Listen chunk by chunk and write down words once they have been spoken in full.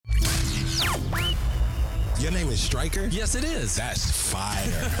Your name is Striker? Yes, it is. That's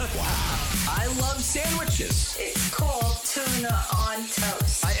fire. Wow. I love sandwiches. It's called Tuna on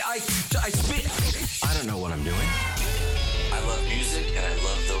Toast. I spit. I don't know what I'm doing. I love music, and I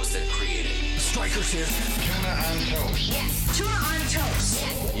love those that create it. Striker's here. Tuna on Toast. Yes, Tuna on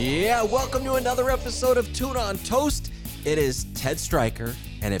Toast. Yeah, welcome to another episode of Tuna on Toast. It is Ted Striker,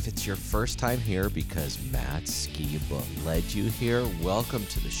 and if it's your first time here because Matt Skiba led you here, welcome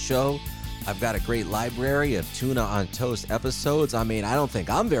to the show. I've got a great library of Tuna on Toast episodes. I mean, I don't think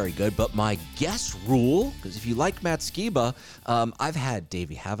I'm very good, but my guest rule, because if you like Matt Skiba, I've had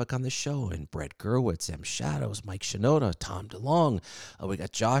Davey Havoc on the show, and Brett Gurwitz, M. Shadows, Mike Shinoda, Tom DeLonge. We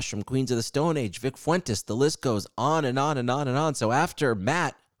got Josh from Queens of the Stone Age, Vic Fuentes. The list goes on and on and on and on. So after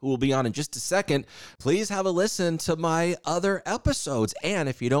Matt, who will be on in just a second, please have a listen to my other episodes. And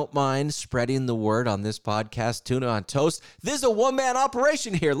if you don't mind spreading the word on this podcast, Tuna on Toast, this is a one-man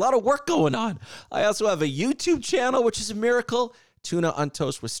operation here. A lot of work going on. I also have a YouTube channel, which is a miracle, Tuna on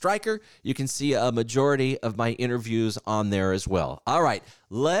Toast with Striker. You can see a majority of my interviews on there as well. All right,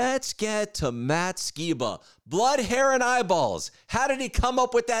 let's get to Matt Skiba. Blood, hair, and eyeballs. How did he come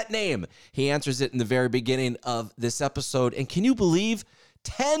up with that name? He answers it in the very beginning of this episode. And can you believe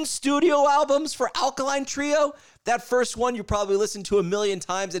 10 studio albums for Alkaline Trio? That first one you probably listened to a million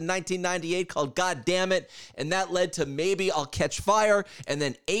times in 1998 called God Damn It, and that led to Maybe I'll Catch Fire, and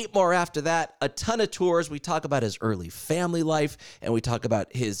then 8 more after that, a ton of tours. We talk about his early family life, and we talk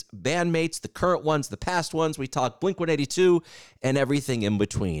about his bandmates, the current ones, the past ones. We talk Blink-182 and everything in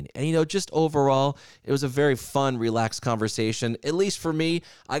between. And, you know, just overall, it was a very fun, relaxed conversation. At least for me,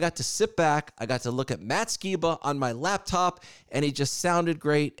 I got to sit back, I got to look at Matt Skiba on my laptop, and he just sounded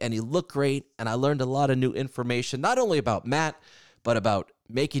great, and he looked great, and I learned a lot of new information, not only about Matt, but about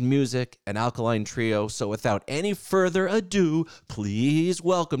making music and Alkaline Trio. So without any further ado, please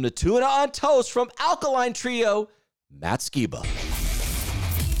welcome to Tuna on Toast from Alkaline Trio, Matt Skiba.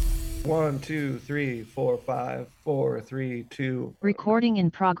 1, 2, 3, 4, 5, 4, 3, 2. Recording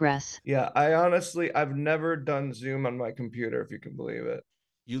in progress. Yeah, I've never done Zoom on my computer, if you can believe it.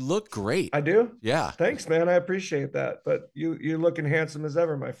 You look great. I do? Yeah. Thanks, man. I appreciate that. But you're looking handsome as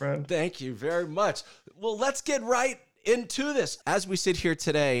ever, my friend. Thank you very much. Well, let's get right into this. As we sit here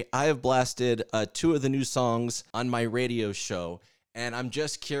today, I have blasted 2 of the new songs on my radio show. And I'm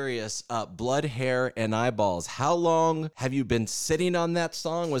just curious, Blood, Hair, and Eyeballs, how long have you been sitting on that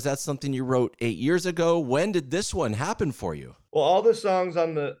song? Was that something you wrote 8 years ago? When did this one happen for you? Well, all the songs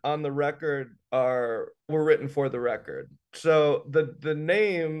on the record were written for the record. So the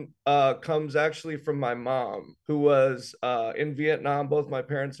name comes actually from my mom, who was in Vietnam. Both my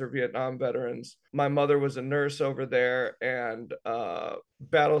parents are Vietnam veterans. My mother was a nurse over there and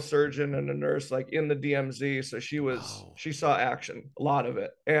battle surgeon and a nurse like in the DMZ. So she saw action, a lot of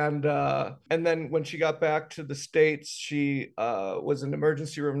it. And then when she got back to the States, she was an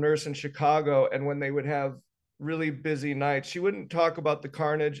emergency room nurse in Chicago. And when they would have really busy nights, she wouldn't talk about the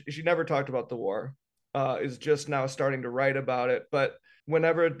carnage. She never talked about the war. Is just now starting to write about it. But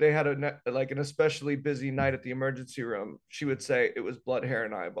whenever they had an especially busy night at the emergency room, she would say it was blood, hair,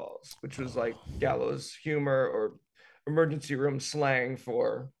 and eyeballs, which was like gallows humor or emergency room slang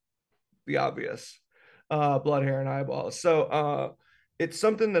for the obvious, blood, hair, and eyeballs. So it's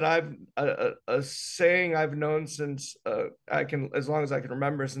something that I've a saying I've known since as long as I can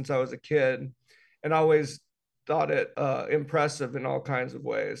remember, since I was a kid, and always thought it impressive in all kinds of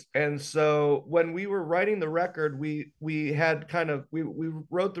ways. And so when we were writing the record, we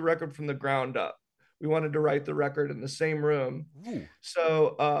wrote the record from the ground up. We wanted to write the record in the same room. Ooh.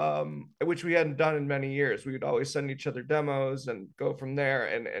 So which we hadn't done in many years. We would always send each other demos and go from there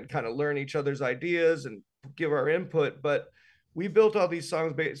and kind of learn each other's ideas and give our input. But we built all these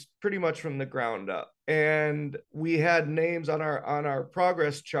songs based pretty much from the ground up. And we had names on our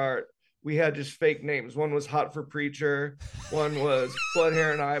progress chart. We had just fake names. One was Hot for Preacher. One was Blood,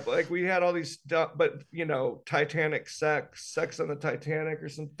 Hair, and Eyeballs. Like we had all these stuff, but Titanic sex on the Titanic or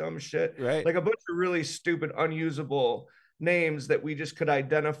some dumb shit. Right. Like a bunch of really stupid, unusable names that we just could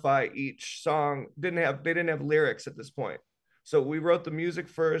identify each song. They didn't have lyrics at this point. So we wrote the music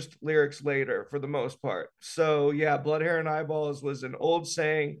first, lyrics later for the most part. So yeah, Blood, Hair, and Eyeballs was an old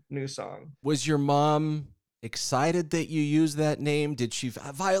saying, new song. Was your mom excited that you used that name? Did she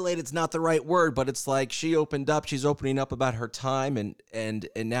violate? It's not the right word, but it's like she's opening up about her time and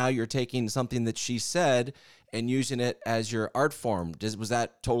now you're taking something that she said and using it as your art form. Was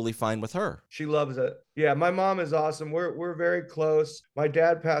that totally fine with her? She loves it. Yeah, my mom is awesome. We're very close. My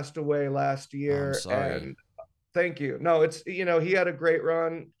dad passed away last year. I'm sorry. And thank you. No, it's, he had a great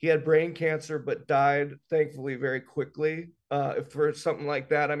run. He had brain cancer, but died thankfully very quickly. If for something like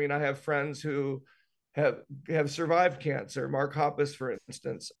that, I mean, I have friends who have survived cancer. Mark Hoppus, for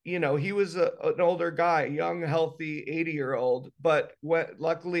instance, he was an older guy, young, healthy 80-year-old, but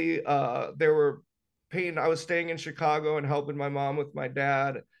luckily there were pain. I was staying in Chicago and helping my mom with my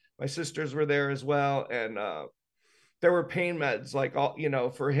dad. My sisters were there as well, and there were pain meds like all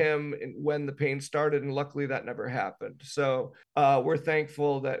for him when the pain started, and luckily that never happened. So we're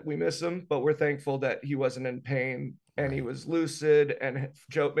thankful that we miss him, but we're thankful that he wasn't in pain and he was lucid and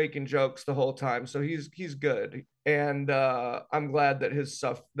making jokes the whole time. So he's good, and I'm glad that his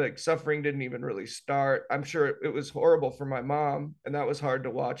suffering didn't even really start. I'm sure it was horrible for my mom, and that was hard to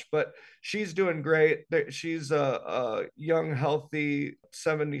watch, but she's doing great. She's a young, healthy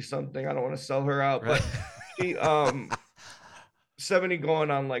 70 something. I don't want to sell her out, Right. but she 70 going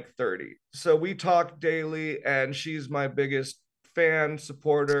on like 30. So we talk daily, and she's my biggest fan,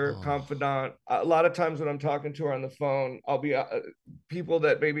 supporter, Oh. confidant. A lot of times when I'm talking to her on the phone, I'll be people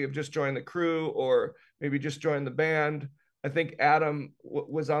that maybe have just joined the crew or maybe just joined the band. I think Adam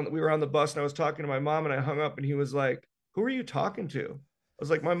we were on the bus, and I was talking to my mom, and I hung up, and he was like, "Who are you talking to?" I was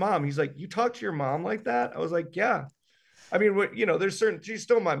like, "My mom." He's like, "You talk to your mom like that?" I was like, "Yeah." I mean, there's certain, she's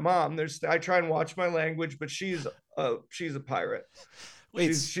still my mom. I try and watch my language, but she's a pirate.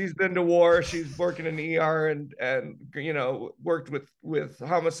 Wait, She's been to war. She's working in ER and worked with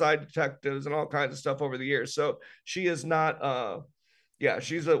homicide detectives and all kinds of stuff over the years. So she is not yeah,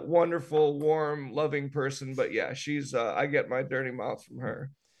 she's a wonderful, warm, loving person. But yeah, she's I get my dirty mouth from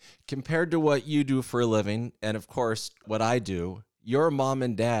her. compared to what you do for a living, and of course, what I do, your mom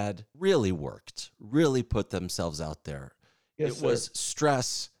and dad really worked, really put themselves out there. Yes, It sir. was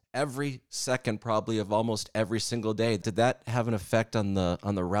stress every second, probably of almost every single day. Did that have an effect on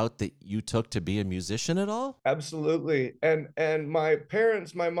the route that you took to be a musician at all? Absolutely. And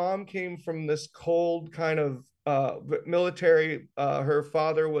my mom came from this cold kind of military. Her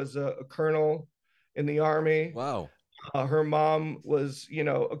father was a colonel in the army. Wow. Her mom was,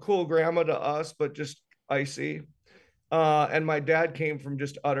 a cool grandma to us, but just icy. And my dad came from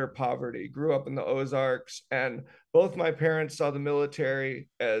just utter poverty, grew up in the Ozarks, and both my parents saw the military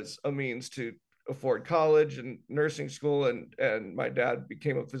as a means to afford college and nursing school, and my dad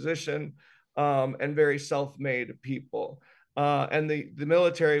became a physician, and very self-made people. And the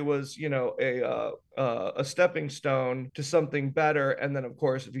military was, a stepping stone to something better. And then, of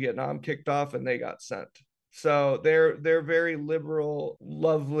course, Vietnam kicked off, and they got sent. So they're very liberal,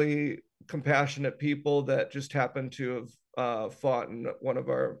 lovely, compassionate people that just happen to have fought in one of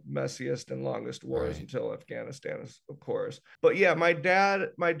our messiest and longest wars Right. until Afghanistan, of course. But yeah, my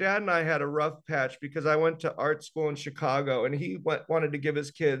dad and I had a rough patch because I went to art school in Chicago, and he wanted to give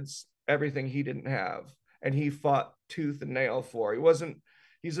his kids everything he didn't have, and he fought tooth and nail for.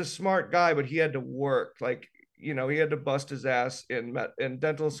 He's a smart guy, but he had to work. Like, he had to bust his ass in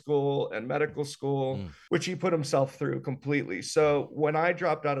dental school and medical school, Mm. which he put himself through completely. So when I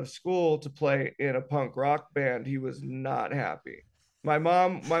dropped out of school to play in a punk rock band, he was not happy. My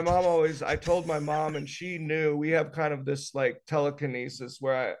mom always, I told my mom, and she knew. We have kind of this like telekinesis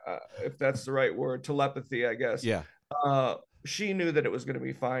where if that's the right word, telepathy, I guess. Yeah. Uh, she knew that it was going to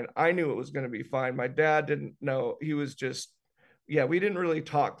be fine. I knew it was going to be fine. My dad didn't know. He was just, yeah, we didn't really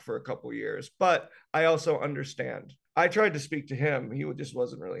talk for a couple years, but I also understand. I tried to speak to him. He just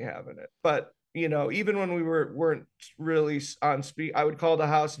wasn't really having it. But, even when we weren't really on speak, I would call the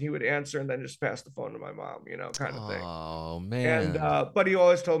house, and he would answer and then just pass the phone to my mom, kind of thing. Oh And, man, but he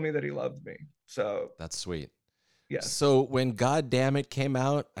always told me that he loved me. So, that's sweet. yes. So when God Damn It came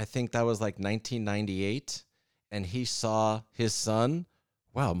out, I think that was like 1998, and he saw his son.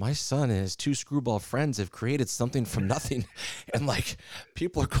 Wow, my son and his two screwball friends have created something from nothing, and like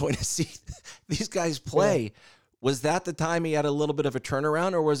people are going to see these guys play. Was that the time he had a little bit of a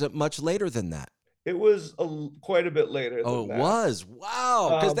turnaround, or was it much later than that? It was quite a bit later Oh, than it that. was.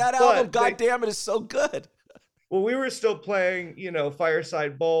 Wow, because that But album, God Damn It, is so good. Well, we were still playing,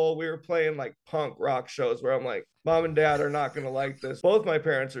 Fireside Bowl. We were playing like punk rock shows where I'm like, mom and dad are not going to like this. Both my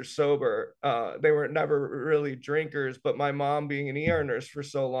parents are sober. They were never really drinkers, but my mom, being an ER nurse for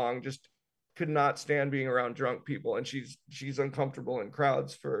so long, just could not stand being around drunk people. And she's uncomfortable in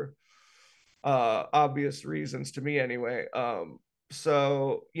crowds for obvious reasons to me anyway.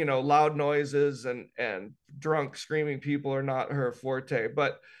 So, loud noises and drunk screaming people are not her forte.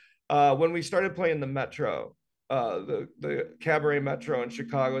 But when we started playing the Metro, the Cabaret Metro in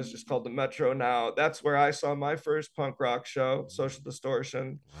Chicago is just called the Metro now. That's where I saw my first punk rock show, Social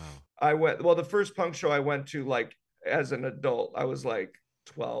Distortion. Wow. The first punk show I went to, like, as an adult, I was like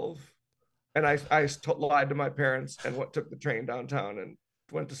 12. And I lied to my parents and took the train downtown and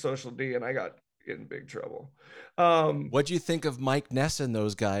went to Social D, and I got in big trouble. What'd you think of Mike Ness and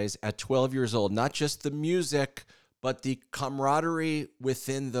those guys at 12 years old? Not just the music, but the camaraderie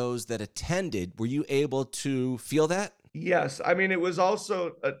within those that attended. Were you able to feel that? Yes, I mean it was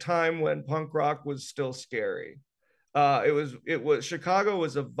also a time when punk rock was still scary. It was Chicago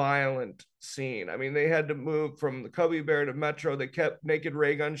was a violent scene. I mean, they had to move from the Cubby Bear to Metro. They kept Naked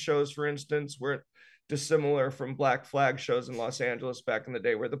Ray Gun shows, for instance, weren't dissimilar from Black Flag shows in Los Angeles back in the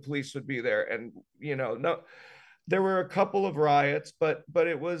day, where the police would be there, and no, there were a couple of riots, but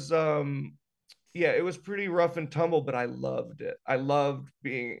it was yeah, it was pretty rough and tumble, but I loved it. I loved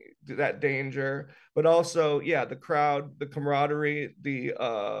being that danger, but also, yeah, the crowd, the camaraderie,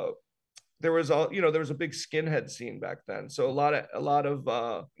 there was there was a big skinhead scene back then. So a lot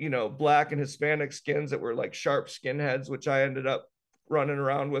of black and Hispanic skins that were like sharp skinheads, which I ended up running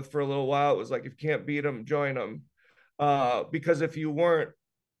around with for a little while. It was like, if you can't beat them, join them. Because if you weren't,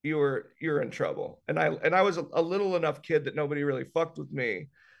 you're in trouble. And I was a little enough kid that nobody really fucked with me,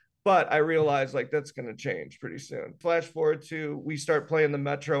 but I realized like that's going to change pretty soon. Flash forward to, we start playing the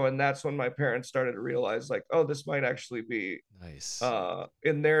Metro, and that's when my parents started to realize like, oh, this might actually be Nice.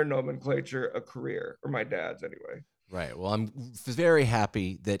 in their nomenclature a career, or my dad's anyway. Right. Well, I'm very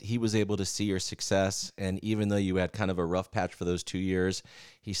happy that he was able to see your success. And even though you had kind of a rough patch for those 2 years,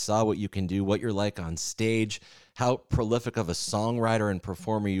 he saw what you can do, what you're like on stage, how prolific of a songwriter and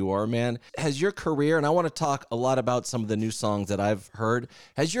performer you are, man. Has your career, and I want to talk a lot about some of the new songs that I've heard,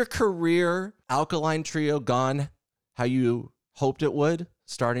 has your career, Alkaline Trio, gone how you hoped it would?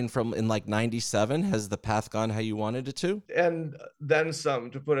 Starting from in like 97, has the path gone how you wanted it to? And then some,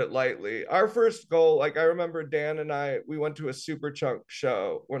 to put it lightly. Our first goal, like I remember Dan and we went to a Superchunk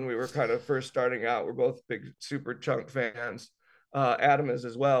show when we were kind of first starting out. We're both big Superchunk fans. Adam is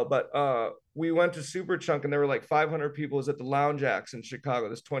as well. But we went to Superchunk, and there were like 500 people. It was at the Lounge Acts in Chicago,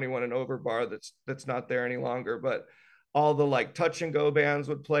 this 21 and over bar that's not there any longer. But all the like touch and go bands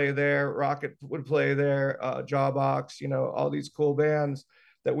would play there. Rocket would play there. Jawbox, all these cool bands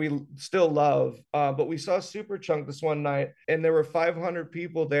that we still love. But we saw Superchunk this one night, and there were 500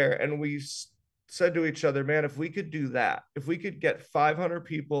 people there, and we said to each other, man, if we could do that, if we could get 500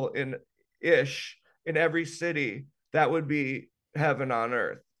 people in every city, that would be heaven on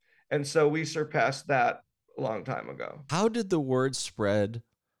earth. And so we surpassed that a long time ago. How did the word spread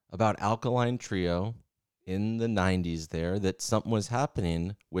about Alkaline Trio in the 90s there that something was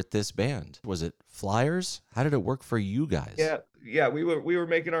happening with this band? Was it flyers? How did it work for you guys? Yeah, we were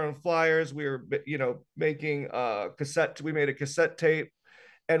making our own flyers. We were making cassette. We made a cassette tape,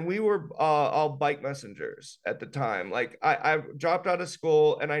 and we were all bike messengers at the time. Like I dropped out of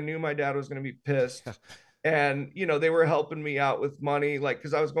school, and I knew my dad was going to be pissed. And they were helping me out with money, like,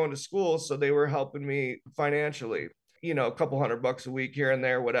 because I was going to school, so they were helping me financially, a couple $100 a week here and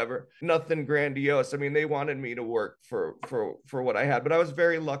there, whatever. Nothing grandiose. I mean, they wanted me to work for what I had, but I was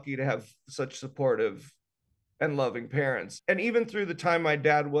very lucky to have such supportive and loving parents. And even through the time my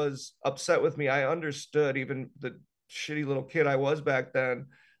dad was upset with me, I understood, even the shitty little kid I was back then.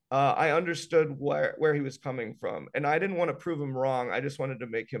 I understood where he was coming from, and I didn't want to prove him wrong. I just wanted to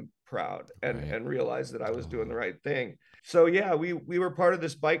make him proud and realize that I was doing the right thing. So yeah, we were part of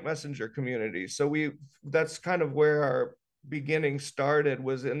this bike messenger community. So that's kind of where our beginning started,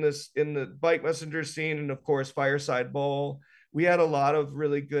 was in the bike messenger scene, and of course Fireside Bowl. We had a lot of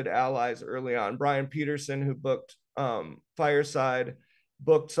really good allies early on. Brian Peterson, who booked Fireside,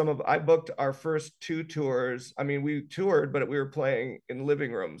 I booked our first 2 tours. I mean, we toured, but we were playing in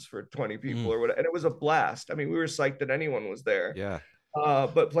living rooms for 20 people or whatever. And it was a blast. I mean, we were psyched that anyone was there. Yeah.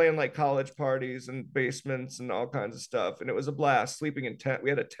 But playing like college parties and basements and all kinds of stuff. And it was a blast. Sleeping in tent.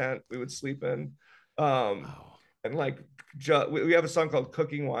 We had a tent we would sleep in. Wow. And like we have a song called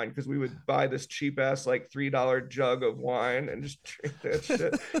Cooking Wine, because we would buy this cheap ass like $3 jug of wine and just drink that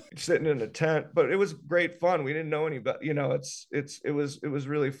shit sitting in a tent. But it was great fun. We didn't know anybody, it was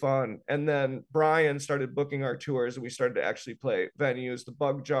really fun. And then Brian started booking our tours, and we started to actually play venues. The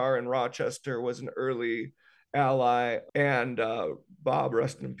Bug Jar in Rochester was an early ally, and Bob,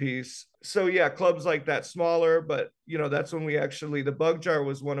 rest in peace. So yeah, clubs like that, smaller, but that's when the Bug Jar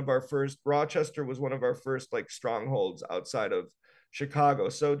was one of our first. Rochester was one of our first like strongholds outside of Chicago.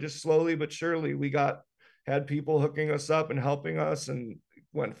 So just slowly but surely we had people hooking us up and helping us, and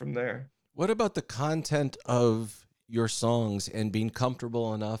went from there. What about the content of your songs and being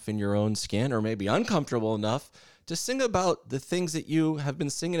comfortable enough in your own skin, or maybe uncomfortable enough to sing about the things that you have been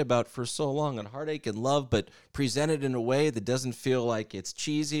singing about for so long, on Heartache and Love, but presented in a way that doesn't feel like it's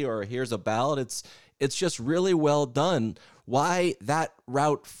cheesy or here's a ballad. It's just really well done. Why that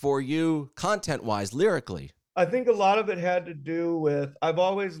route for you, content-wise, lyrically? I think a lot of it had to do with I've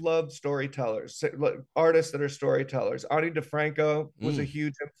always loved storytellers, like artists that are storytellers. Ani DeFranco was a Mm,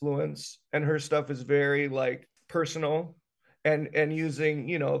 huge influence, and her stuff is very like personal and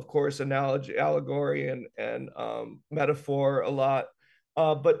using, of course, analogy, allegory, and metaphor a lot,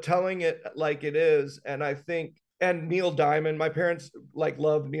 but telling it like it is. And I think and Neil Diamond. My parents like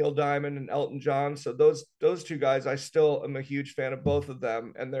loved Neil Diamond and Elton John, so those two guys, I still am a huge fan of both of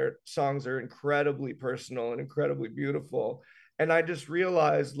them, and their songs are incredibly personal and incredibly beautiful. And I just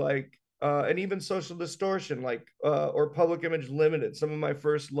realized and even Social Distortion, or Public Image Limited, some of my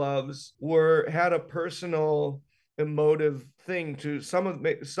first loves were had a personal, emotive thing to some,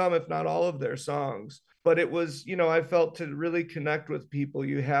 if not all of their songs. But it was, I felt to really connect with people,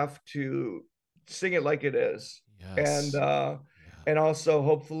 you have to sing it like it is, and yes. uh Yeah. and also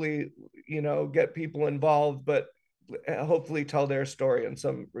hopefully get people involved, but hopefully tell their story and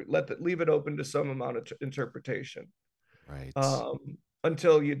leave it open to some amount of interpretation, Right. um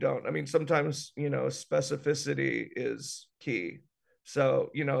until you don't. I mean, sometimes specificity is key.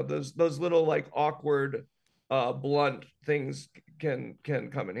 So those little like awkward blunt things can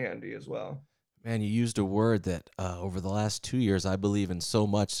come in handy as well. Man, you used a word that over the last 2 years I believe in so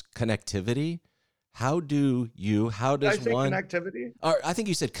much: connectivity. How Did I does say one, connectivity? or I think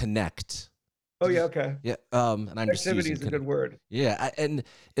you said connect. Oh Did you? yeah, okay. Yeah. And I'm just Connectivity using is a good connect. word. Yeah. And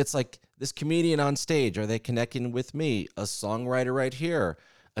it's like this comedian on stage. Are they connecting with me? A songwriter right here,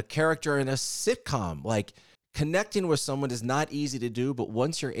 a character in a sitcom. Like connecting with someone is not easy to do, but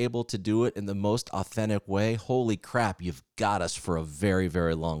once you're able to do it in the most authentic way, holy crap, you've got us for a very,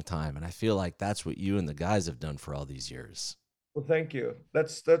 very long time. And I feel like that's what you and the guys have done for all these years. Well, thank you.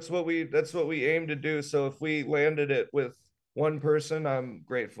 That's what we aim to do. So if we landed it with one person, I'm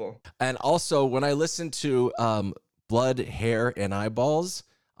grateful. And also, when I listen to Blood, Hair, and Eyeballs,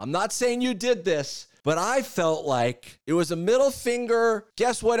 I'm not saying you did this, but I felt like it was a middle finger.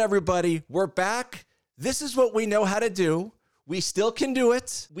 Guess what, everybody? We're back. This is what we know how to do. We still can do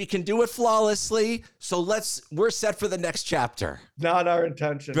it. We can do it flawlessly. So we're set for the next chapter. Not our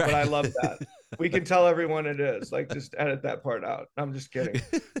intention, but I Right. love that. We can tell everyone it is. Like, just edit that part out. I'm just kidding.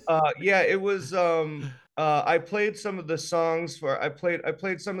 Yeah, it was. I played some of the songs I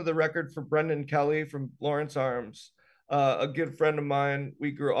played some of the record for Brendan Kelly from Lawrence Arms. A good friend of mine.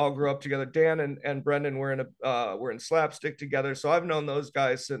 We all grew up together. Dan and Brendan were in Slapstick together. So I've known those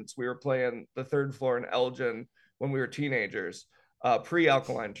guys since we were playing the third floor in Elgin when we were teenagers,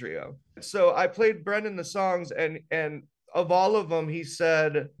 pre-Alkaline Trio. So I played Brendan the songs, and of all of them, he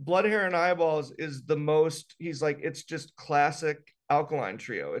said Blood, Hair, and Eyeballs is the most. He's like, it's just classic Alkaline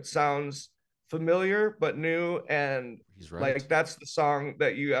Trio. It sounds familiar but new, and He's right. like that's the song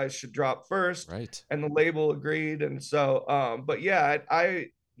that you guys should drop first. Right. And the label agreed, and so but yeah,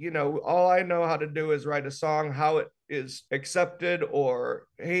 all I know how to do is write a song. How it is accepted or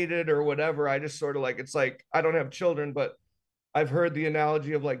hated or whatever, I just sort of like, it's like I don't have children, but I've heard the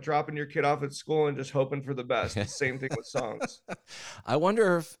analogy of like dropping your kid off at school and just hoping for the best. It's the same thing with songs. I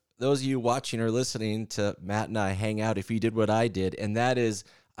wonder if those of you watching or listening to Matt and I hang out, if you did what I did, and that is,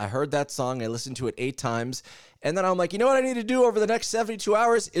 I heard that song, I listened to it 8 times, and then I'm like, you know what I need to do over the next 72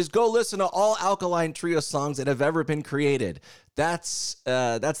 hours is go listen to all Alkaline Trio songs that have ever been created. That's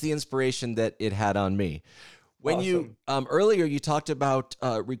the inspiration that it had on me. When you Awesome. earlier you talked about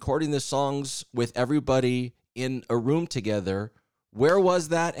recording the songs with everybody in a room together. Where was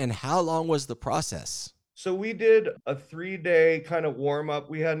that, and how long was the process? So we did a 3-day kind of warm up.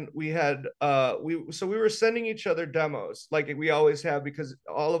 We were sending each other demos like we always have, because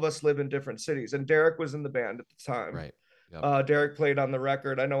all of us live in different cities, and Derek was in the band at the time. Right. Yep. Derek played on the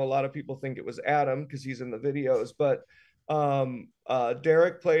record. I know a lot of people think it was Adam because he's in the videos, but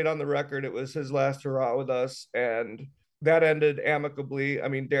Derek played on the record. It was his last hurrah with us, and that ended amicably. I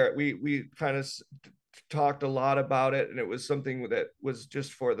mean, Derek, we kind of talked a lot about it, and it was something that was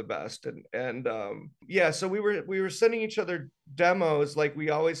just for the best. And yeah, so we were sending each other demos like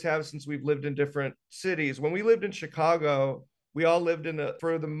we always have since we've lived in different cities. When we lived in Chicago, we all lived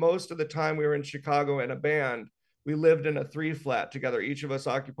for the most of the time we were in Chicago in a band, we lived in a 3 flat together, each of us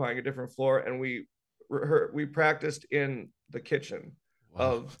occupying a different floor, and we practiced in the kitchen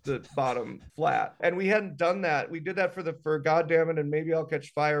Wow. of the bottom flat. And we hadn't done that. We did that for Goddamn It and Maybe I'll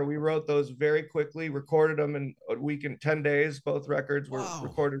Catch Fire. We wrote those very quickly, recorded them in a week and 10 days. Both records were Wow.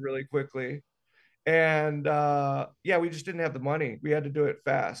 recorded really quickly. And yeah, we just didn't have the money. We had to do it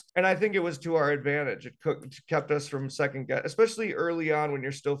fast. And I think it was to our advantage. It kept us from second guess, especially early on when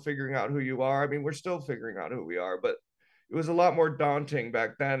you're still figuring out who you are. I mean, we're still figuring out who we are, but it was a lot more daunting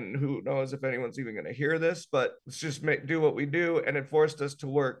back then. Who knows if anyone's even going to hear this, but let's just do what we do. And it forced us to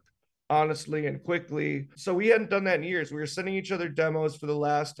work honestly and quickly. So we hadn't done that in years. We were sending each other demos for the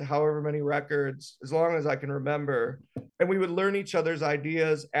last however many records, as long as I can remember. And we would learn each other's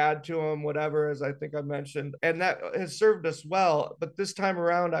ideas, add to them, whatever, as I think I mentioned. And that has served us well. But this time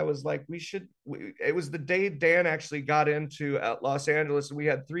around, I was like, it was the day Dan actually got into at Los Angeles. We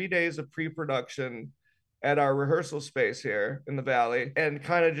had 3 days of pre-production at our rehearsal space here in the Valley, and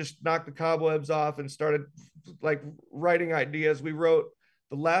kind of just knocked the cobwebs off and started like writing ideas. We wrote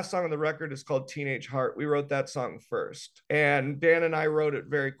the last song on the record is called Teenage Heart. We wrote that song first. And Dan and I wrote it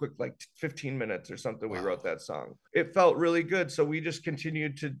very quick, like 15 minutes or something. Wow. We wrote that song. It felt really good. So we just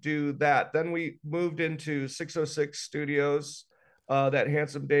continued to do that. Then we moved into 606 Studios, that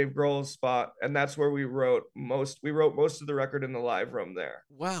handsome Dave Grohl spot, and that's where we wrote most of the record in the live room there.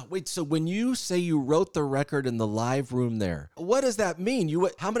 Wow. Wait, so when you say you wrote the record in the live room there, what does that mean?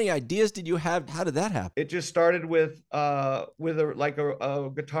 How many ideas did you have? How did that happen? It just started with a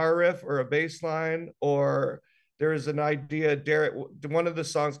guitar riff or a bass line, or there's an idea. Derek, one of the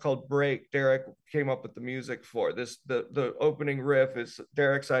songs called Break, Derek came up with the music for this. The opening riff is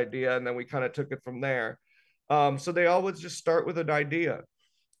Derek's idea, and then we kind of took it from there. So they always just start with an idea,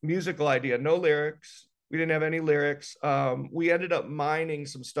 musical idea, no lyrics. We didn't have any lyrics. We ended up mining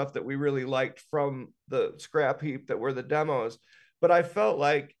some stuff that we really liked from the scrap heap that were the demos. But I felt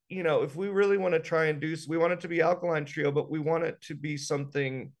like, if we really want to try and we want it to be Alkaline Trio, but we want it to be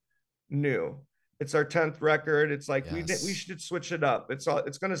something new. It's our 10th record. It's like, yes, we should switch it up. It's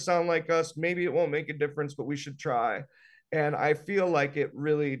going to sound like us. Maybe it won't make a difference, but we should try. And I feel like it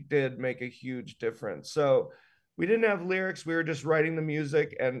really did make a huge difference. So we didn't have lyrics. We were just writing the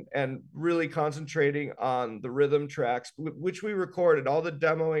music and really concentrating on the rhythm tracks, which we recorded. All the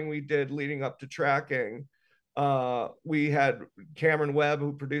demoing we did leading up to tracking. We had Cameron Webb,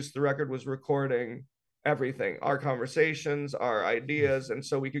 who produced the record, was recording everything, our conversations, our ideas. And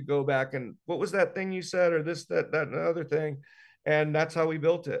so we could go back and, what was that thing you said, or this, that, and other thing. And that's how we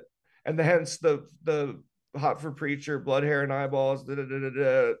built it. And hence the Hot for Preacher, Blood, Hair, and Eyeballs,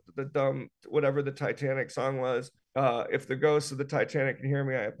 the dumb, whatever the Titanic song was. If the ghosts of the Titanic can hear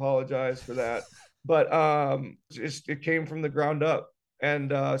me, I apologize for that. But it came from the ground up.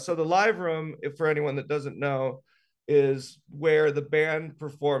 And so the live room, if for anyone that doesn't know, is where the band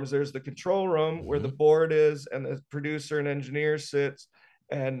performs. There's the control room where the board is and the producer and engineer sits,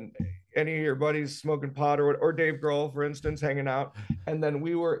 and any of your buddies smoking pot or Dave Grohl, for instance, hanging out. And then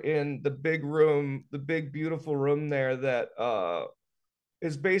we were in the big room, the big, beautiful room there that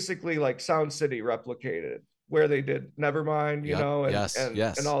is basically like Sound City replicated, where they did Nevermind, and all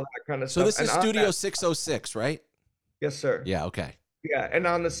that kind of stuff. So this is Studio 606, right? Yes, sir. Yeah, okay. Yeah, and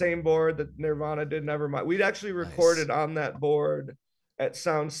on the same board that Nirvana did Nevermind. We'd actually recorded on that board at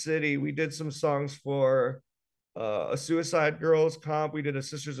Sound City. We did some songs for a Suicide Girls comp. We did a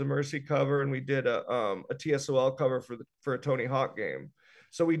Sisters of Mercy cover, and we did a TSOL cover for a Tony Hawk game.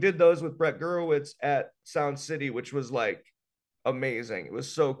 So we did those with Brett Gurewitz at Sound City, which was like amazing. It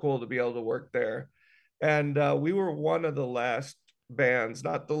was so cool to be able to work there. And we were one of the last bands,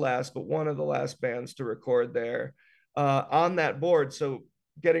 not the last, but one of the last bands to record there on that board. So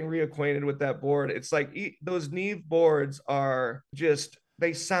getting reacquainted with that board, it's like those Neve boards are just,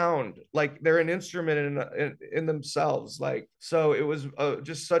 they sound like they're an instrument in themselves. Like, so it was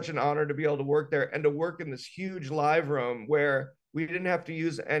just such an honor to be able to work there and to work in this huge live room where we didn't have to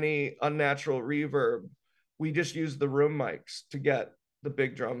use any unnatural reverb. We just used the room mics to get the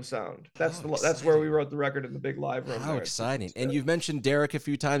big drum sound. That's where we wrote the record, in the big live room. How exciting. And you've mentioned Derek a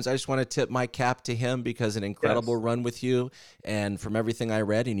few times. I just want to tip my cap to him, because an incredible run with you. And from everything I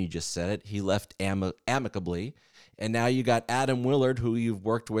read, and you just said it, he left amicably. And now you got Adam Willard, who you've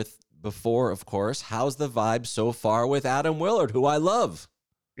worked with before, of course. How's the vibe so far with Adam Willard, who I love?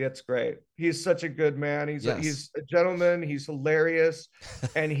 It's great. He's such a good man. He's a gentleman. He's hilarious.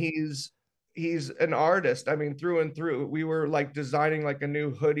 And he's an artist. I mean, through and through. We were like designing like a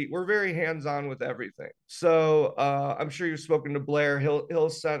new hoodie. We're very hands-on with everything. So I'm sure you've spoken to Blair. He'll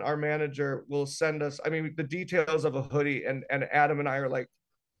send, our manager will send us, I mean, the details of a hoodie, and Adam and I are like,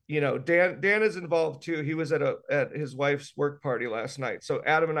 Dan is involved too. He was at his wife's work party last night. So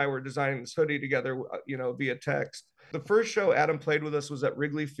Adam and I were designing this hoodie together, via text. The first show Adam played with us was at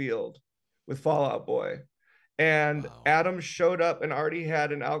Wrigley Field with Fall Out Boy. And wow. Adam showed up and already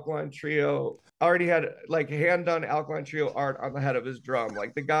had an Alkaline Trio, already had like hand-done Alkaline Trio art on the head of his drum.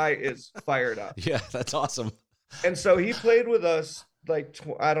 Like, the guy is fired up. Yeah, that's awesome. And so he played with us like,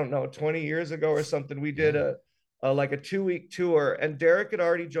 20 years ago or something. We did a 2-week tour, and Derek had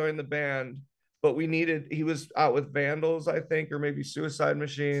already joined the band, but he was out with Vandals, I think, or maybe Suicide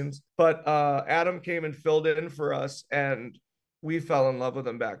Machines. But Adam came and filled in for us, and we fell in love with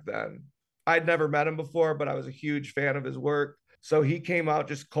him back then. I'd never met him before, but I was a huge fan of his work. So he came out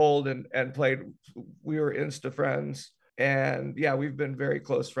just cold and played. We were insta friends, and yeah, we've been very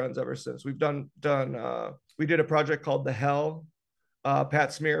close friends ever since. We've done. We did a project called The Hell.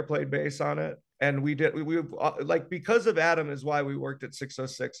 Pat Smear played bass on it, and we like, because of Adam is why we worked at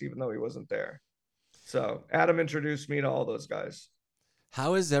 606, even though he wasn't there. So Adam introduced me to all those guys.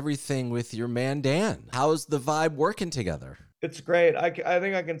 How is everything with your man Dan? How's the vibe working together? It's great. I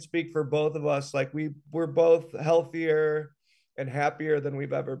think I can speak for both of us. Like, we're both healthier and happier than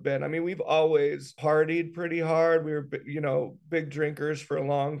we've ever been. I mean, we've always partied pretty hard. We were, big drinkers for a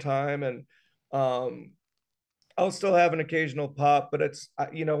long time, and um, I'll still have an occasional pop, but it's,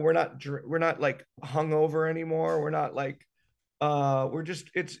 we're not like hungover anymore. We're not like we're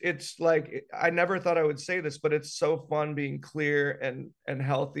just, it's like, I never thought I would say this, but it's so fun being clear and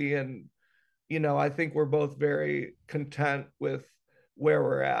healthy, and I think we're both very content with where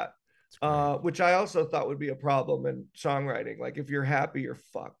we're at, which I also thought would be a problem in songwriting. Like, if you're happy, you're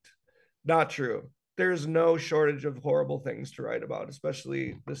fucked. Not true. There's no shortage of horrible things to write about,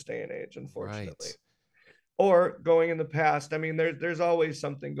 especially this day and age, unfortunately. Right. Or going in the past. I mean, there's always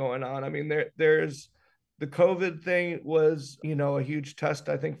something going on. I mean, there's the COVID thing was, a huge test,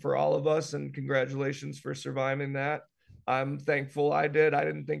 I think, for all of us, and congratulations for surviving that. I'm thankful I did. I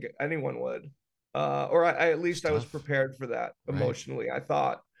didn't think anyone would. Or at least I was prepared for that emotionally. Right. I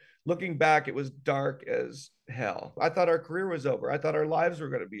thought, looking back, it was dark as hell. I thought our career was over. I thought our lives were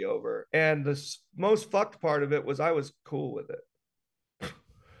going to be over. And the most fucked part of it was I was cool with it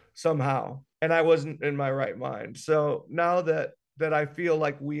somehow. And I wasn't in my right mind. So now that I feel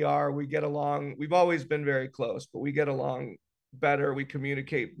like we get along. We've always been very close, but we get along better. We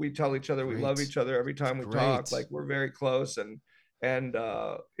communicate. We tell each other we love each other every time we talk. Like, we're very close and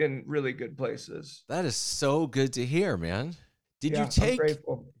in really good places. That is so good to hear, man. Did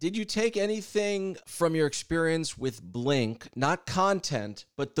you take anything from your experience with Blink, not content,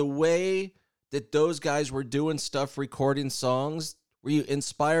 but the way that those guys were doing stuff, recording songs? Were you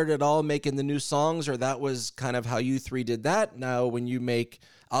inspired at all making the new songs, or that was kind of how you three did that? Now, when you make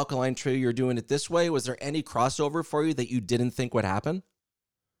Alkaline Trio, you're doing it this way. Was there any crossover for you that you didn't think would happen?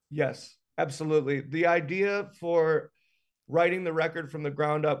 Yes, absolutely. The idea for writing the record from the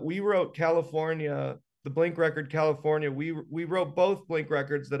ground up, we wrote California, the Blink record California. We wrote both Blink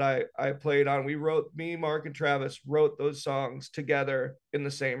records that I played on. Me, Mark, and Travis wrote those songs together in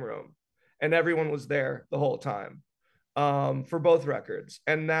the same room, and everyone was there the whole time. For both records,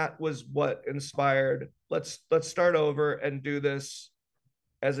 and that was what inspired, let's start over and do this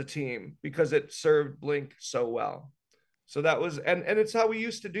as a team, because it served Blink so well. So that was, and it's how we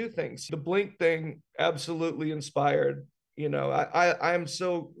used to do things. The Blink thing absolutely inspired, I'm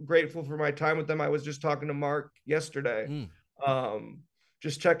so grateful for my time with them. I was just talking to Mark yesterday,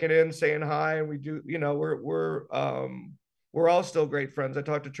 just checking in, saying hi, and we do, we're all still great friends. I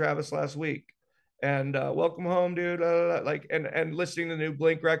talked to Travis last week, and welcome home, dude. Like, and listening to the new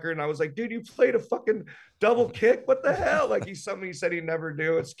Blink record, and I was like, dude, you played a fucking double kick. What the hell? Like, something he said he'd never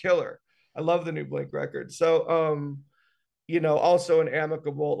do. It's killer. I love the new Blink record. So, also an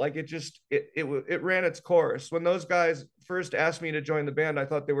amicable. Like, it ran its course. When those guys first asked me to join the band, I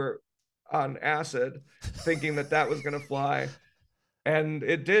thought they were on acid, thinking that was gonna fly. And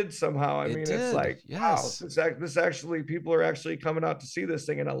it did somehow. I mean, it's like, yes. Wow, this actually, people are actually coming out to see this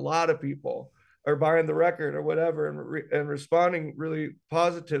thing, and a lot of people are buying the record or whatever, and responding really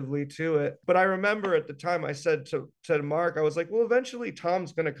positively to it. But I remember at the time I said to Mark, I was like, well, eventually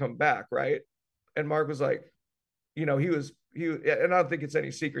Tom's going to come back, right? And Mark was like, he was, and I don't think it's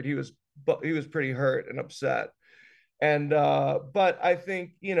any secret, he was pretty hurt and upset. And but I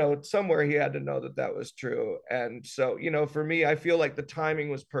think, somewhere he had to know that was true. And so, for me, I feel like the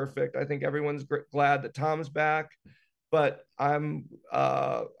timing was perfect. I think everyone's glad that Tom's back. But I'm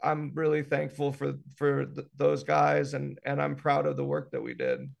really thankful for those guys, and I'm proud of the work that we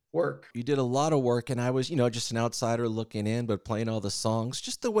did. You did a lot of work, and I was, just an outsider looking in, but playing all the songs,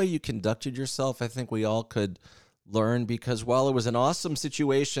 just the way you conducted yourself, I think we all could learn, because while it was an awesome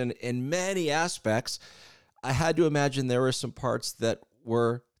situation in many aspects, I had to imagine there were some parts that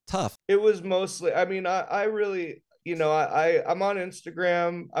were tough. It was mostly, I mean, I really, I'm on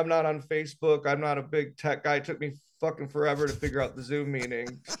Instagram. I'm not on Facebook. I'm not a big tech guy. It took me fucking forever to figure out the Zoom meeting.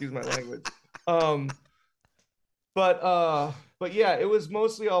 Excuse my language. But yeah, it was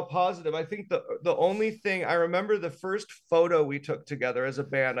mostly all positive. I think the only thing I remember, the first photo we took together as a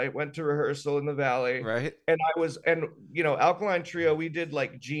band, I went to rehearsal in the Valley, Right. and Alkaline Trio, we did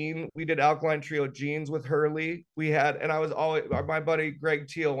Alkaline Trio jeans with Hurley. And I was always, my buddy Greg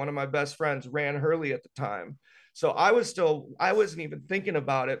Teal, one of my best friends, ran Hurley at the time. So I wasn't even thinking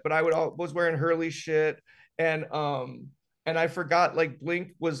about it, but was wearing Hurley shit. And I forgot, like, Blink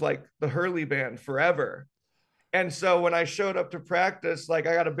was like the Hurley band forever. And so when I showed up to practice, like,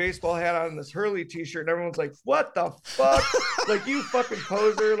 I got a baseball hat on and this Hurley t-shirt, and everyone's like, what the fuck? Like, you fucking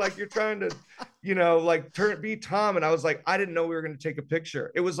poser, like, you're trying to, like, be Tom. And I was like, I didn't know we were going to take a picture.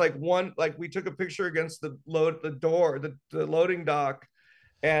 It was like we took a picture against the loading dock.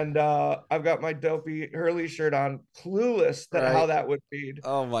 And I've got my dopey Hurley shirt on, clueless that how Right. that would read.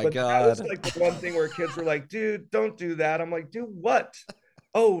 Oh my But that was God. like the one thing where kids were like, dude, don't do that. I'm like, do what?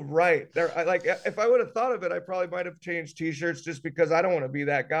 Oh, right. If I would have thought of it, I probably might have changed t-shirts, just because I don't want to be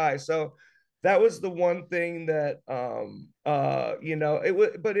that guy. So that was the one thing that it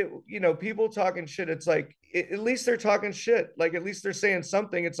would, but people talking shit, it's like, at least they're talking shit. Like, at least they're saying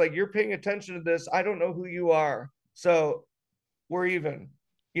something. It's like, you're paying attention to this. I don't know who you are. So we're even.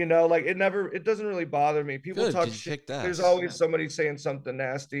 Like, it doesn't really bother me. People Good. talk Did you shit. kick that? There's always somebody saying something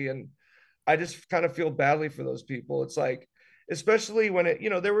nasty, and I just kind of feel badly for those people. It's like, especially when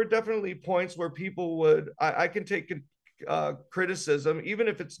there were definitely points where people I can take criticism, even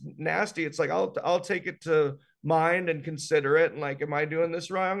if it's nasty. It's like, I'll take it to mind and consider it, and like, am I doing this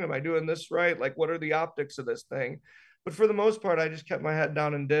wrong? Am I doing this right? Like, what are the optics of this thing? But for the most part, I just kept my head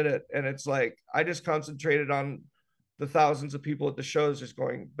down and did it. And it's like, I just concentrated on the thousands of people at the shows just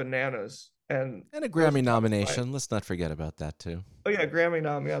going bananas. And a Grammy nomination. Let's not forget about that too. Oh yeah, Grammy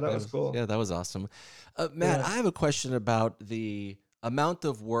nom. Yeah, that was cool. Yeah, that was awesome. Matt, I have a question about the amount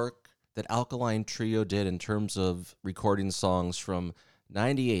of work that Alkaline Trio did in terms of recording songs from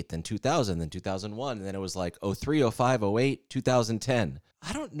 98, then 2000, then 2001, and then it was like 03, 05, 08, 2010.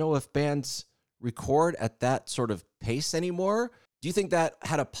 I don't know if bands record at that sort of pace anymore. Do you think that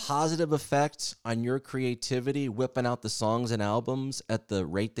had a positive effect on your creativity, whipping out the songs and albums at the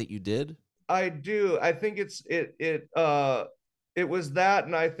rate that you did? I do. I think it was that,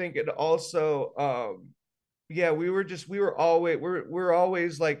 and I think it also we're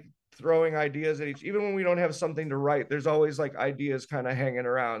always like throwing ideas at even when we don't have something to write, there's always like ideas kind of hanging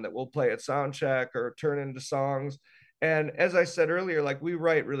around that we'll play at sound check or turn into songs. And as I said earlier, like, we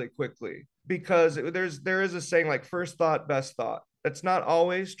write really quickly, because there is a saying, like, first thought, best thought. That's not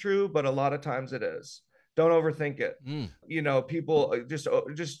always true, but a lot of times it is. Don't overthink it. People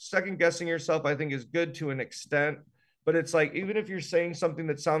just second guessing yourself, I think, is good to an extent. But it's like, even if you're saying something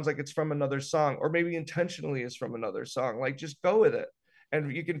that sounds like it's from another song, or maybe intentionally is from another song, like, just go with it,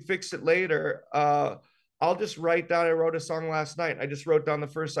 and you can fix it later. I'll just write down, I wrote a song last night. I just wrote down the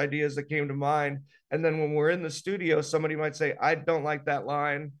first ideas that came to mind. And then when we're in the studio, somebody might say, I don't like that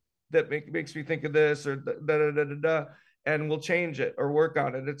line, that makes me think of this, or da da da da da. And we'll change it or work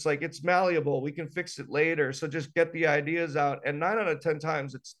on it. It's like, it's malleable. We can fix it later. So just get the ideas out. And 9 out of 10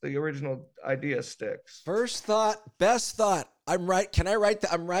 times, it's the original idea sticks. First thought, best thought. I'm right. Can I write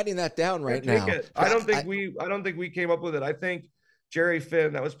that? I'm writing that down right now. I don't think we came up with it. I think Jerry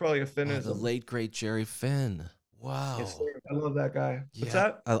Finn, that was probably a Finnism. The late great Jerry Finn. Wow. Yes, I love that guy. Yeah. What's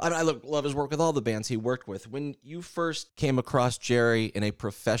that? I love his work with all the bands he worked with. When you first came across Jerry in a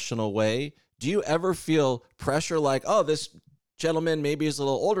professional way, do you ever feel pressure, like, oh, this gentleman maybe is a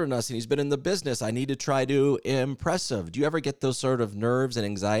little older than us and he's been in the business, I need to try to impress him? Do you ever get those sort of nerves and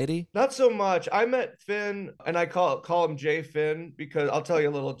anxiety? Not so much. I met Finn, and I call him Jay Finn, because I'll tell you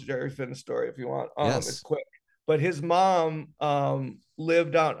a little Jerry Finn story if you want. Yes. It's quick. But his mom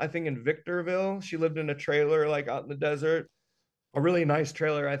lived out, I think, in Victorville. She lived in a trailer, like, out in the desert. A really nice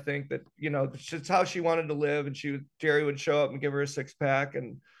trailer, I think, that, it's how she wanted to live. And Jerry would show up and give her a 6-pack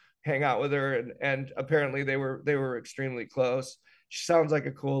and hang out with her. And apparently they were extremely close. She sounds like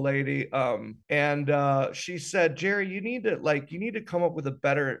a cool lady. And she said, Jerry, you need to come up with a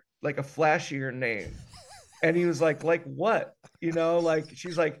better, like, a flashier name. And he was like what? Like,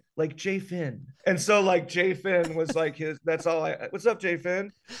 she's like Jay Finn. And so, like, Jay Finn was like that's all what's up, Jay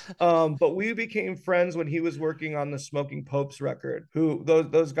Finn? But we became friends when he was working on the Smoking Popes record. Who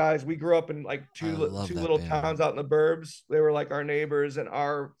those guys, we grew up in like two little towns out in the burbs. They were like our neighbors, and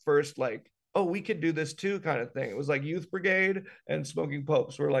our first, like, oh, we could do this too kind of thing. It was like Youth Brigade and Smoking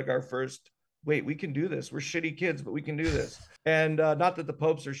Popes were like our first, wait, we can do this. We're shitty kids, but we can do this. And not that the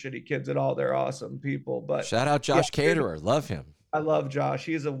Popes are shitty kids at all. They're awesome people. But shout out Josh Caterer. Love him. I love Josh.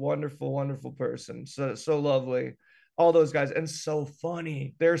 He's a wonderful, wonderful person. So lovely. all those guys, and so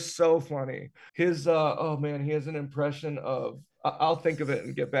funny. They're so funny. His oh man, he has an impression of I'll think of it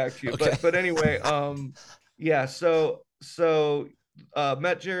and get back to you. Okay. But anyway, yeah,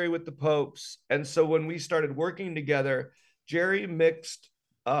 met Jerry with the Popes. And so when we started working together, Jerry mixed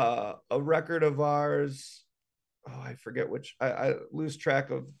a record of ours. Oh, I forget which. I lose track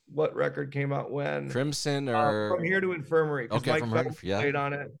of what record came out when. Crimson or From Here to Infirmary, because okay, Mike from Feldman her, yeah. played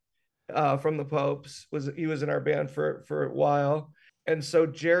on it. From the Popes, he was in our band for a while. And so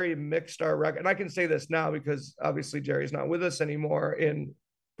Jerry mixed our record. And I can say this now because obviously Jerry's not with us anymore in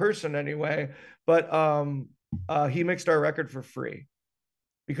person anyway. But he mixed our record for free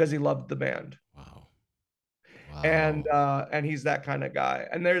because he loved the band. Wow. And he's that kind of guy.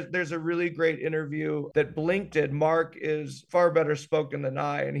 And there's a really great interview that Blink did. Mark is far better spoken than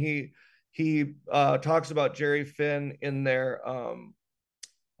I, and he talks about Jerry Finn in the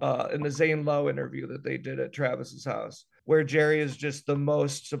Zane Lowe interview that they did at Travis's house, where Jerry is just the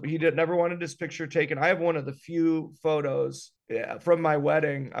most. So he never wanted his picture taken. I have one of the few photos from my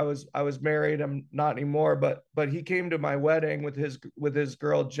wedding. I was married. I'm not anymore, but he came to my wedding with his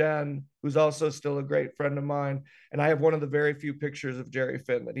girl Jen, who's also still a great friend of mine. And I have one of the very few pictures of Jerry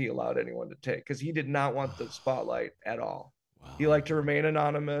Finn that he allowed anyone to take because he did not want the spotlight at all. Wow. He liked to remain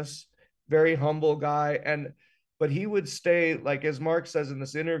anonymous, very humble guy. But he would stay, like, as Mark says in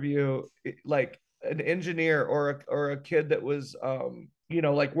this interview, like an engineer or a kid that was,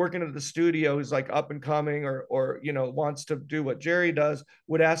 like working at the studio who's like up and coming or wants to do what Jerry does,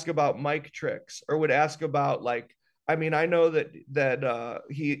 would ask about mic tricks or would ask about like, I mean, I know that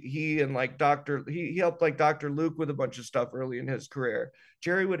he and like he helped like Dr. Luke with a bunch of stuff early in his career.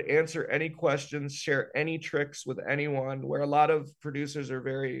 Jerry would answer any questions, share any tricks with anyone, where a lot of producers are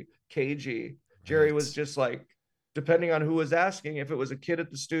very cagey. Jerry was just like, depending on who was asking, if it was a kid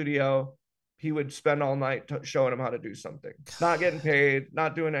at the studio, he would spend all night showing him how to do something, not getting paid,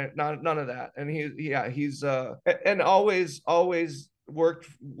 not doing it, none of that. And he's and always worked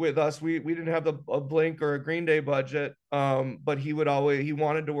with us. We didn't have a Blink or a Green Day budget, but he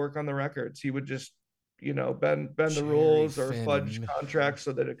wanted to work on the records. He would just bend the rules or fudge contracts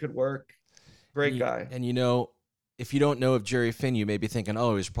so that it could work. Great guy. And if you don't know of Jerry Finn, you may be thinking, oh,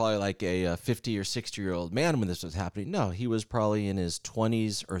 he was probably like a 50 or 60-year-old man when this was happening. No, he was probably in his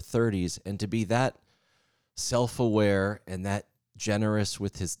 20s or 30s. And to be that self-aware and that generous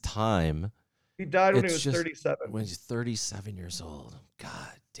with his time. He died when he was 37. When he's 37 years old.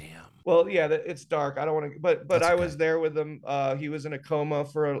 God damn. Well, yeah, it's dark. I don't want to, but I was there with him. He was in a coma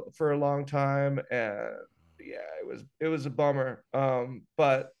for a long time. And yeah, it was a bummer.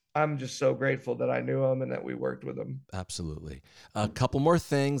 But I'm just so grateful that I knew him and that we worked with him. Absolutely. A couple more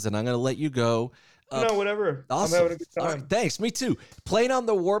things, and I'm going to let you go. No, whatever. Awesome. I'm having a good time. All right, thanks. Me too. Playing on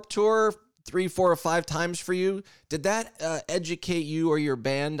the Warped Tour 3, 4, or 5 times for you. Did that educate you or your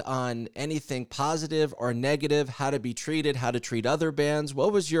band on anything positive or negative, how to be treated, how to treat other bands?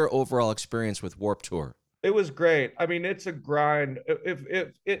 What was your overall experience with Warped Tour? It was great. I mean, it's a grind. If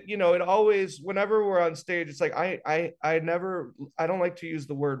it always, whenever we're on stage, it's like I don't like to use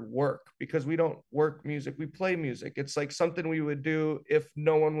the word work because we don't work music. We play music. It's like something we would do if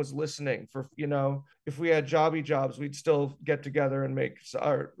no one was listening. If we had jobs, we'd still get together and make,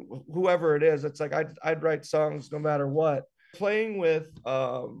 or whoever it is. It's like I'd write songs no matter what. Playing with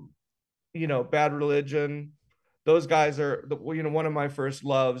Bad Religion. Those guys are one of my first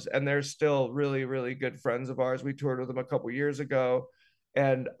loves, and they're still really, really good friends of ours. We toured with them a couple years ago,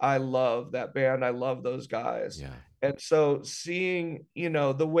 and I love that band. I love those guys. Yeah. And so seeing,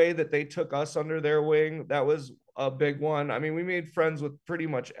 the way that they took us under their wing, that was a big one. I mean, we made friends with pretty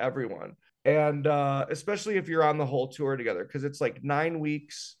much everyone. And especially if you're on the whole tour together, because it's like 9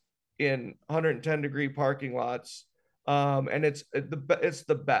 weeks in 110-degree parking lots. And it's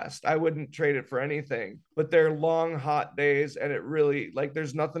the best. I wouldn't trade it for anything, but they're long, hot days, and it really, like,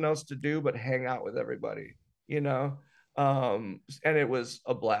 there's nothing else to do but hang out with everybody, and it was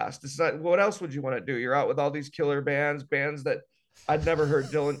a blast. It's not, what else would you want to do? You're out with all these killer bands that I'd never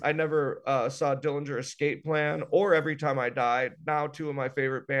heard I never saw Dillinger Escape Plan or Every Time I Died. Now 2 of my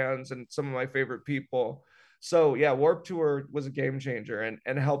favorite bands and some of my favorite people. So yeah, Warped Tour was a game changer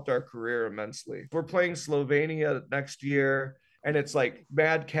and helped our career immensely. We're playing Slovenia next year, and it's like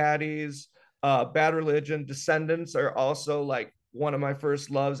Mad Caddies, Bad Religion, Descendants are also like one of my first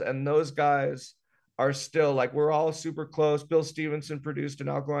loves, and those guys are still like, we're all super close. Bill Stevenson produced an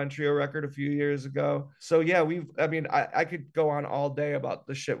Alkaline Trio record a few years ago. So yeah, I could go on all day about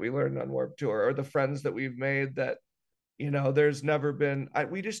the shit we learned on Warped Tour or the friends that we've made that, there's never been,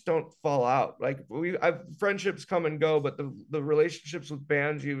 we just don't fall out. Like friendships come and go, but the relationships with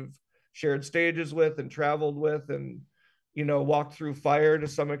bands you've shared stages with and traveled with and, walked through fire to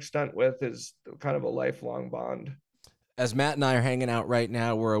some extent with is kind of a lifelong bond. As Matt and I are hanging out right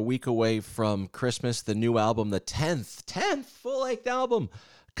now, we're a week away from Christmas. The new album, the 10th full-length album,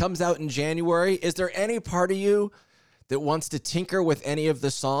 comes out in January. Is there any part of you that wants to tinker with any of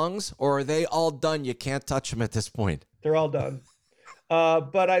the songs, or are they all done? You can't touch them at this point. They're all done.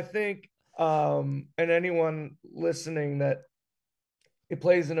 But I think, and anyone listening that it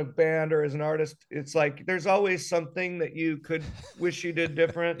plays in a band or as an artist, it's like there's always something that you could wish you did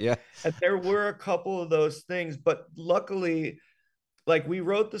different. Yeah. And there were a couple of those things, but luckily, like we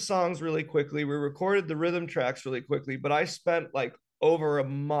wrote the songs really quickly, we recorded the rhythm tracks really quickly, but I spent like over a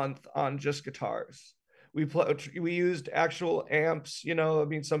month on just guitars. We used actual amps, I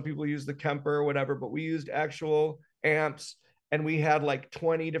mean, some people use the Kemper or whatever, but we used actual amps, and we had like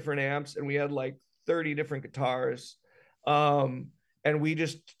 20 different amps, and we had like 30 different guitars. And we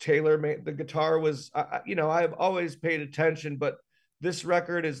just tailor made. The guitar was, I've always paid attention, but this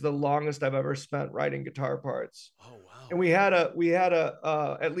record is the longest I've ever spent writing guitar parts. Oh, wow. And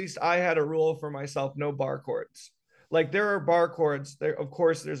at least I had a rule for myself: no bar chords. Like there are bar chords there, of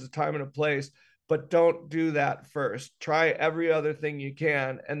course there's a time and a place, but don't do that first. Try every other thing you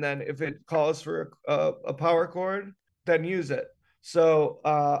can, and then if it calls for a power chord, then use it. So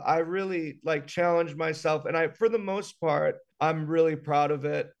I really like challenged myself, and for the most part, I'm really proud of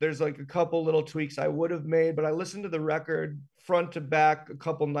it. There's like a couple little tweaks I would have made, but I listened to the record front to back a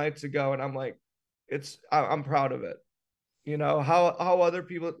couple nights ago, and I'm like, I'm proud of it. How other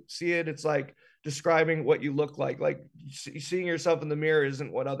people see it, it's like describing what you look like. Like seeing yourself in the mirror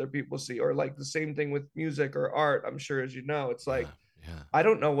isn't what other people see. Or like the same thing with music or art, I'm sure, as you know, it's like, yeah. I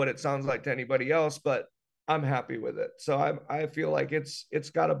don't know what it sounds like to anybody else, but I'm happy with it. So I feel like it's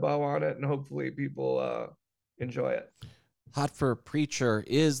got a bow on it, and hopefully people enjoy it. Hot for Preacher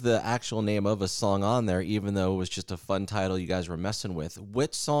is the actual name of a song on there, even though it was just a fun title you guys were messing with.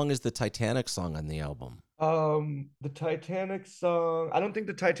 Which song is the Titanic song on the album? The Titanic song, I don't think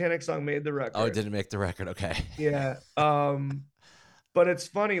the Titanic song made the record. Oh, it didn't make the record. Okay. Yeah. But it's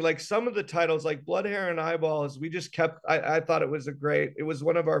funny, like some of the titles, like Blood, Hair, and Eyeballs, we just kept, I thought it was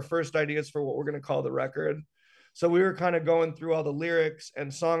one of our first ideas for what we're going to call the record. So we were kind of going through all the lyrics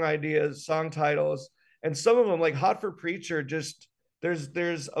and song ideas, song titles, and some of them, like Hot for Preacher, just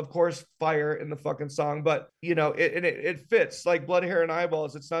there's of course fire in the fucking song, but it fits. Like Blood, Hair, and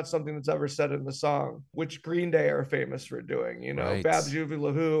Eyeballs, it's not something that's ever said in the song, which Green Day are famous for doing. Right. Bab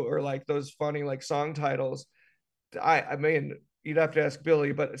Jubilee, or like those funny like song titles. I mean, you'd have to ask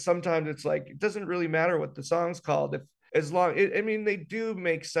Billy, but sometimes it's like it doesn't really matter what the song's called I mean, they do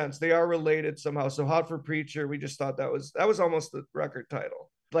make sense. They are related somehow. So Hot for Preacher, we just thought that was almost the record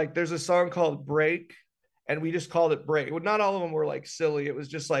title. Like there's a song called Break, and we just called it Break. Well, not all of them were like silly. It was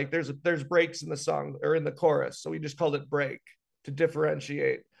just like there's breaks in the song or in the chorus, so we just called it Break to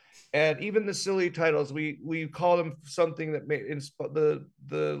differentiate. And even the silly titles, we called them something that made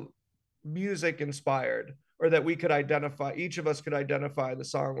the music inspired, or that we could identify. Each of us could identify the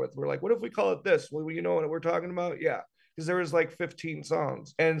song with. We're like, what if we call it this? Well, you know what we're talking about? Yeah. Because there was like 15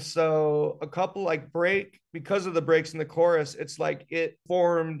 songs. And so a couple like Break, because of the breaks in the chorus, it's like it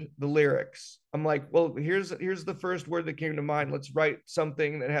formed the lyrics. I'm like, well, here's the first word that came to mind. Let's write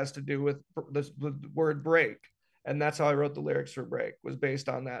something that has to do with the word break. And that's how I wrote the lyrics for Break, was based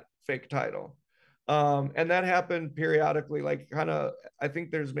on that fake title. And that happened periodically, like kind of, I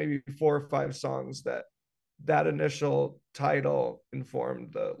think there's maybe 4 or 5 songs that initial title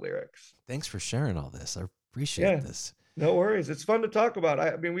informed the lyrics. Thanks for sharing all this. I appreciate this. No worries. It's fun to talk about.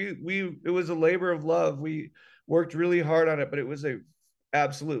 I mean, it was a labor of love. We worked really hard on it, but it was a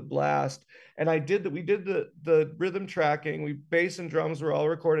absolute blast. And we did the rhythm tracking. Bass and drums were all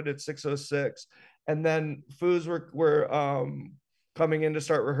recorded at 606. And then Foos were coming in to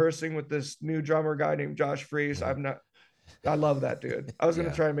start rehearsing with this new drummer guy named Josh Freese. I love that dude. I was going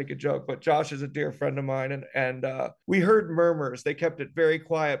to try and make a joke, but Josh is a dear friend of mine. And we heard murmurs. They kept it very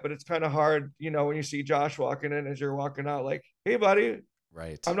quiet, but it's kind of hard, when you see Josh walking in as you're walking out, like, hey, buddy.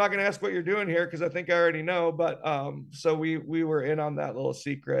 Right. I'm not going to ask what you're doing here because I think I already know. But so we were in on that little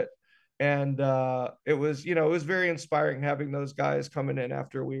secret. And it was very inspiring having those guys coming in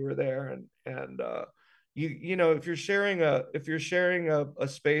after we were there. And if you're sharing a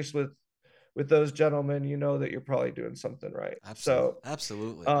space with those gentlemen, that you're probably doing something right.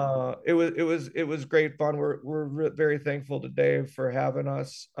 Absolutely. It was great fun. We're very thankful to Dave for having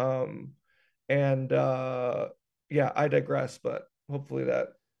us. I digress, but hopefully that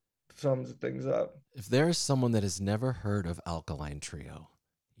sums things up. If there's someone that has never heard of Alkaline Trio,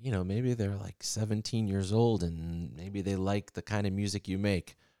 maybe they're like 17 years old and maybe they like the kind of music you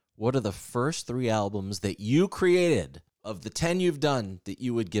make, what are the first 3 albums that you created of the 10 you've done that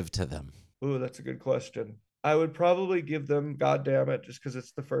you would give to them? Ooh, that's a good question. I would probably give them God Damn It just because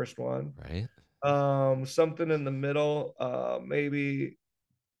it's the first one. Right? Something in the middle, maybe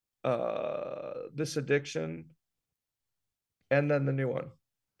This Addiction, and then the new one.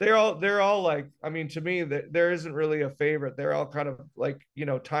 They're all like, I mean, to me, there isn't really a favorite. They're all kind of like,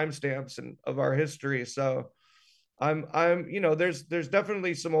 timestamps of our history. So there's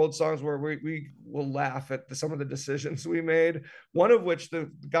definitely some old songs where we will laugh at some of the decisions we made. One of which,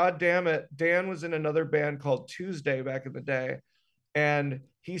 the God Damn It, Dan was in another band called Tuesday back in the day, and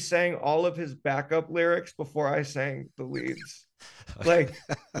he sang all of his backup lyrics before I sang the leads. Like,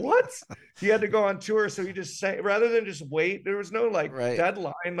 what? He had to go on tour, so he just sang rather than just wait. There was no like Right.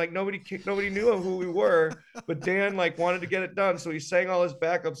 deadline. Like nobody knew who we were, but Dan like wanted to get it done, so he sang all his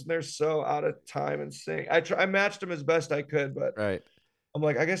backups, and they're so out of time and sing. I matched him as best I could, but Right. I'm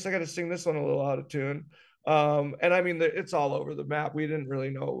like, I guess I got to sing this one a little out of tune. And I mean, it's all over the map. We didn't really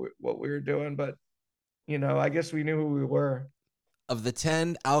know what we were doing, but I guess we knew who we were. Of the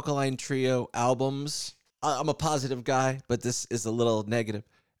 10 Alkaline Trio albums, I'm a positive guy, but this is a little negative.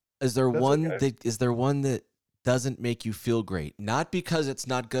 Is there That's one okay. one that doesn't make you feel great? Not because it's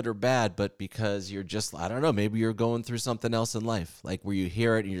not good or bad, but because you're just, I don't know, maybe you're going through something else in life, like where you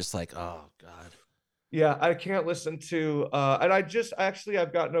hear it and you're just like, oh God. Yeah, I can't listen to and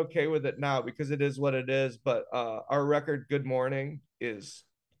I've gotten okay with it now because it is what it is, but our record Good Morning is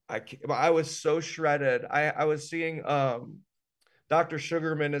I was so shredded. I was seeing Dr.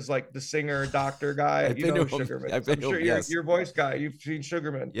 Sugarman is like the singer doctor guy. I've You been know to him. Sugarman. I've been I'm to sure him, yes. you're voice guy. You've seen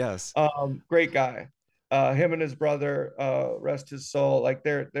Sugarman. Yes. Great guy. Him and his brother, rest his soul. Like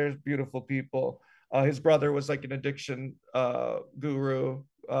there's beautiful people. His brother was like an addiction guru,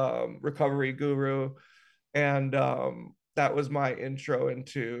 recovery guru, and that was my intro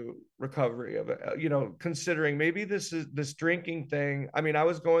into recovery of it. Considering maybe this drinking thing. I mean, I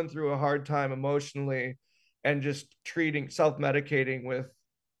was going through a hard time emotionally, and just self-medicating with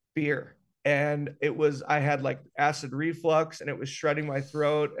beer, and I had like acid reflux, and it was shredding my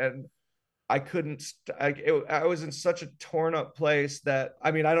throat, and I couldn't. I was in such a torn up place that, I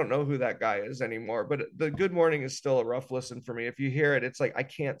mean, I don't know who that guy is anymore. But the Good Morning is still a rough listen for me. If you hear it, it's like I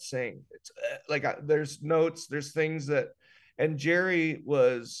can't sing. It's like there's notes, there's things that, and Jerry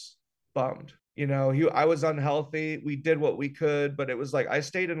was bummed. I was unhealthy. We did what we could, but it was like I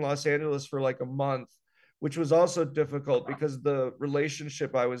stayed in Los Angeles for like a month, which was also difficult because the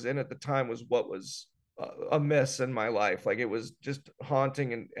relationship I was in at the time was what was a miss in my life. Like it was just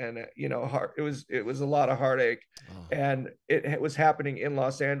haunting, and hard. It was a lot of heartache. Oh. And it was happening in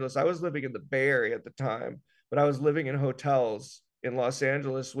Los Angeles. I was living in the Bay Area at the time, but I was living in hotels in Los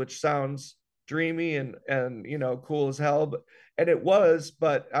Angeles, which sounds dreamy and cool as hell, and it was,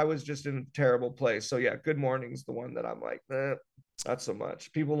 but I was just in a terrible place. So yeah, Good Morning's the one that I'm like, not so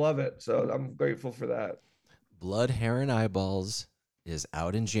much. People love it, so I'm grateful for that. Blood, Hair, and Eyeballs is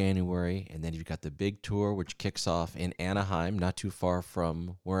out in January, and then you've got the big tour, which kicks off in Anaheim, not too far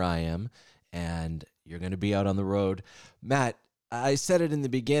from where I am, and you're going to be out on the road. Matt, I said it in the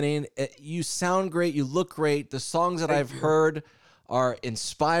beginning, you sound great, you look great. The songs that I've heard are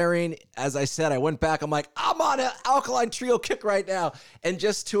inspiring. As I said, I went back, I'm like, I'm on an Alkaline Trio kick right now. And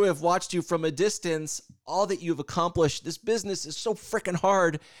just to have watched you from a distance, all that you've accomplished, this business is so freaking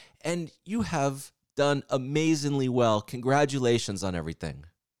hard, and you have done amazingly well. Congratulations on everything.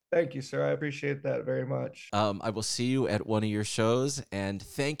 Thank you, sir. I appreciate that very much. I will see you at one of your shows, and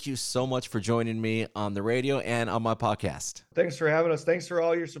thank you so much for joining me on the radio and on my podcast. Thanks for having us. Thanks for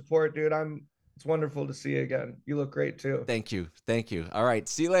all your support, dude. It's wonderful to see you again. You look great too. Thank you. Thank you. All right.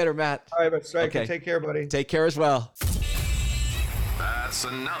 See you later, Matt. All right, but Striker, Okay. take care, buddy. Take care as well. That's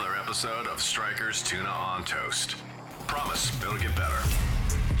another episode of Striker's Tuna on Toast. Promise it'll get better.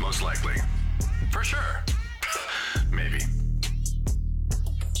 Most likely. For sure. Maybe.